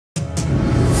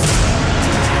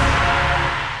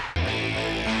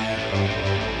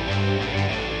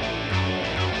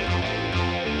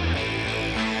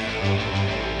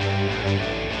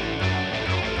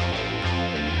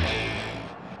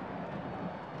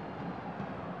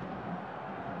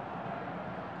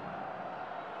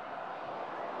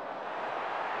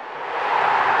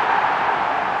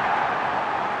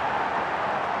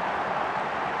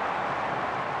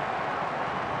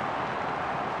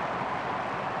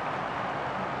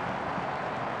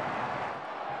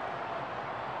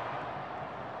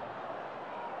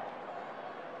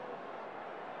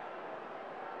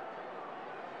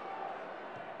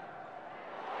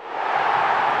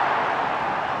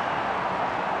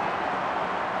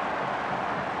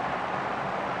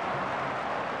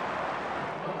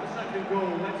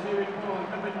goal. Let's hear it for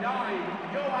number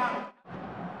 9, Johan.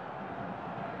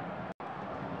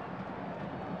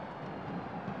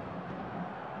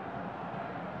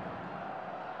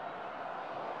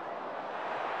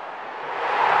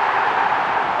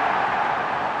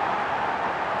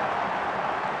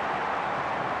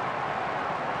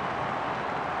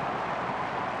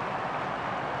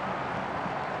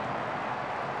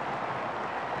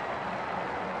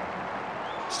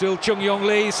 Still Chung Yong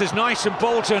Lee says nice, and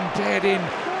Bolton paired in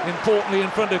importantly in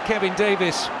front of Kevin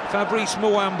Davis. Fabrice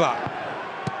Muamba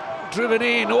driven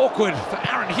in, awkward for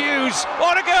Aaron Hughes.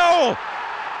 What a goal!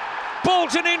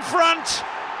 Bolton in front,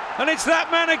 and it's that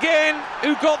man again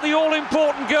who got the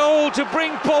all-important goal to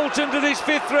bring Bolton to this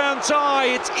 5th round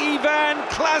tie. It's Ivan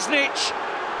Klasnic,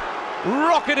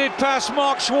 rocketed past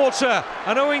Mark Schwarzer,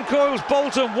 and Owen Coyle's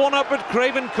Bolton one up at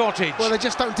Craven Cottage. Well, they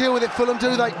just don't deal with it, Fulham,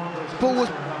 do they? Ball was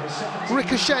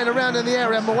ricocheting around in the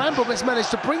area. Muamba has managed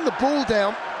to bring the ball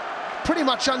down pretty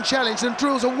much unchallenged and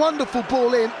drills a wonderful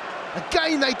ball in.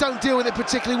 Again, they don't deal with it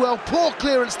particularly well. Poor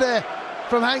clearance there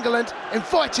from Hangeland,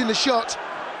 inviting the shot.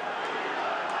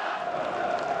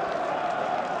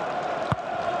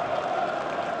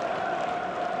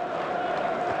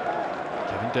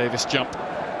 Kevin Davis jump.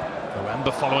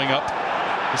 Muamba following up.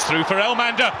 It's through for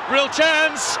Elmander. Real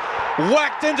chance.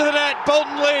 Whacked into the net.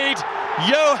 Bolton lead.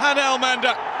 Johan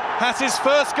Elmander has his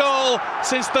first goal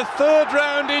since the 3rd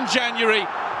round in January.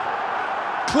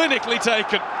 Clinically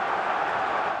taken.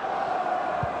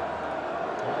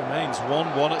 It remains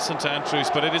 1-1 at St Andrews,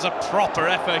 but it is a proper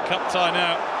FA Cup tie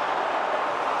now.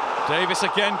 Davis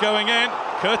again going in.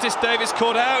 Curtis Davis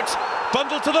caught out.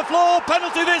 Bundled to the floor.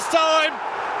 Penalty this time.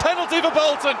 Penalty for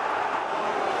Bolton.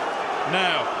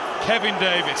 Now, Kevin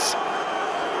Davis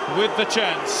with the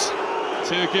chance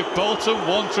to give Bolton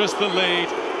Wanderers the lead.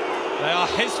 They are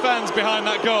his fans behind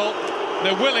that goal.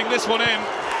 They're willing this one in.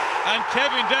 And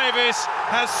Kevin Davis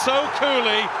has so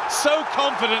coolly, so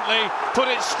confidently put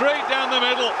it straight down the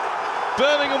middle.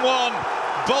 Birmingham 1,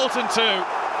 Bolton 2.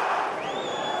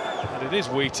 And it is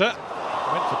Wheater.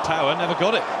 Went for power, never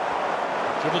got it.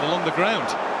 Dribbled along the ground.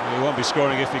 He won't be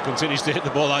scoring if he continues to hit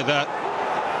the ball like that.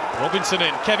 Robinson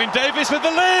in. Kevin Davis with the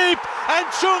leap. And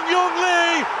Chung Yong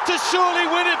Lee to surely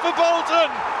win it for Bolton.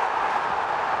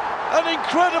 An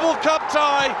incredible cup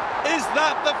tie. Is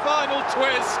that the final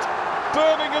twist?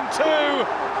 Birmingham 2,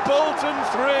 Bolton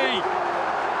 3.